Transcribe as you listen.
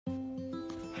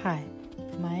Hi,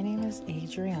 my name is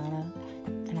Adriana,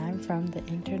 and I'm from the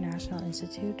International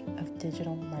Institute of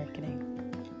Digital Marketing.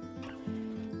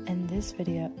 In this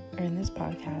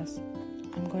podcast,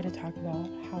 I'm going to talk about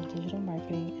how digital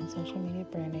marketing and social media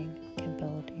branding can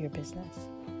build your business.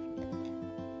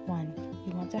 1.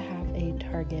 You want to have a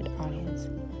target audience.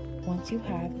 Once you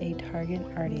have a target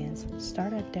audience,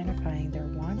 start identifying their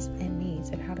wants and needs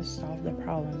and how to solve the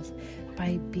problems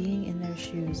by being in their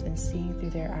shoes and seeing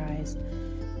through their eyes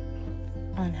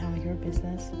on how your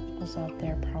business will solve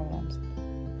their problems.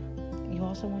 You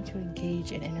also want to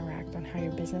engage and interact on how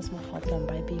your business will help them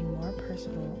by being more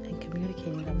personal and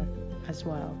communicating them as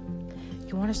well.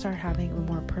 You want to start having a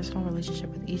more personal relationship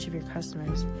with each of your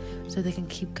customers so they can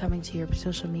keep coming to your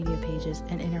social media pages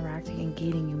and interacting and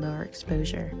gaining you more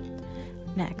exposure.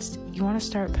 Next, you want to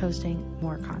start posting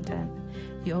more content.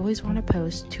 You always want to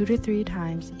post 2 to 3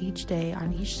 times each day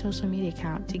on each social media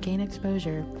account to gain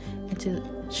exposure and to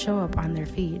show up on their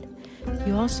feed.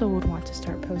 You also would want to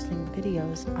start posting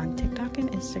videos on TikTok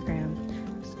and Instagram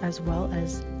as well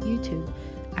as YouTube,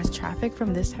 as traffic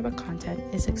from this type of content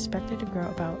is expected to grow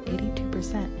about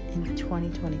 82% in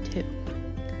 2022.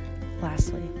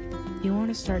 Lastly, you want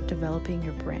to start developing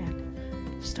your brand.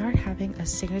 Start having a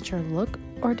signature look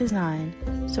or design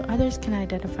so others can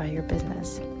identify your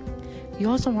business. You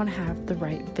also want to have the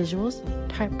right visuals,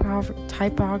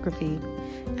 typography,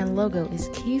 and logo is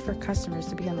key for customers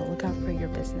to be on the lookout for your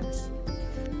business.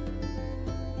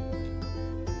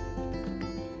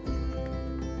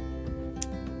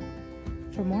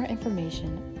 For more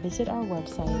information, visit our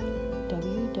website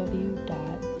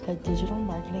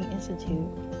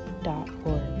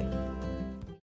www.thedigitalmarketinginstitute.org.